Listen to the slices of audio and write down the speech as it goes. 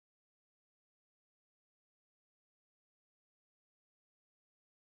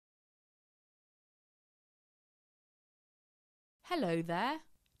Hello there.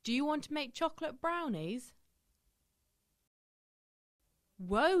 Do you want to make chocolate brownies?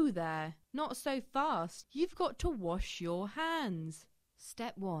 Whoa there, not so fast. You've got to wash your hands.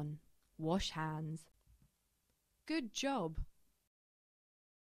 Step 1. Wash hands. Good job.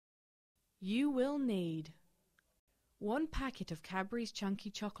 You will need 1 packet of Cadbury's Chunky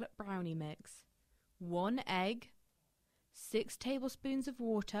Chocolate Brownie Mix, 1 egg, 6 tablespoons of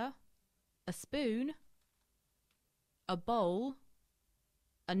water, a spoon, a bowl,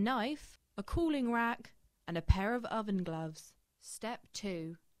 a knife, a cooling rack, and a pair of oven gloves. Step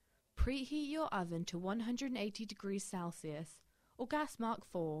 2. Preheat your oven to 180 degrees Celsius or gas mark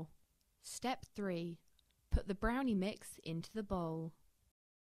 4. Step 3. Put the brownie mix into the bowl.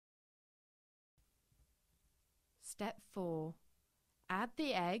 Step 4. Add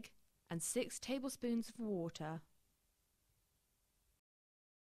the egg and 6 tablespoons of water.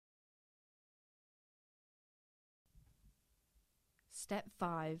 Step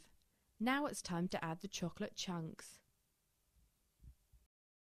 5. Now it's time to add the chocolate chunks.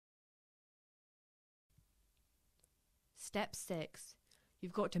 Step 6.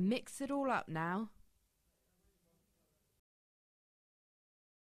 You've got to mix it all up now.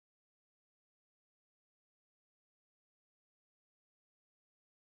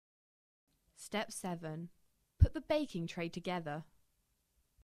 Step 7. Put the baking tray together.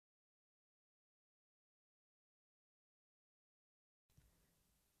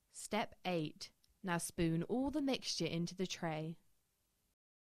 Step 8. Now spoon all the mixture into the tray.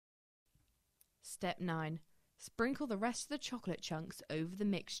 Step 9. Sprinkle the rest of the chocolate chunks over the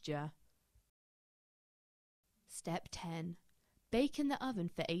mixture. Step 10. Bake in the oven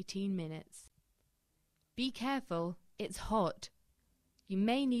for 18 minutes. Be careful, it's hot. You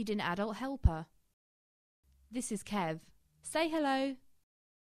may need an adult helper. This is Kev. Say hello.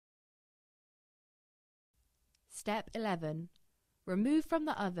 Step 11. Remove from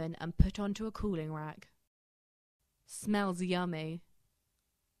the oven and put onto a cooling rack. Smells yummy.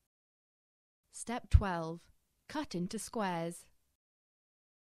 Step 12. Cut into squares.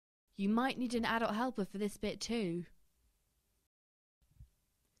 You might need an adult helper for this bit too.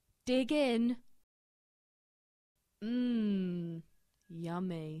 Dig in.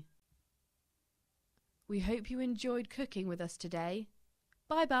 Yummy. We hope you enjoyed cooking with us today.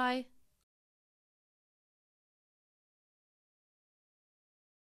 Bye bye.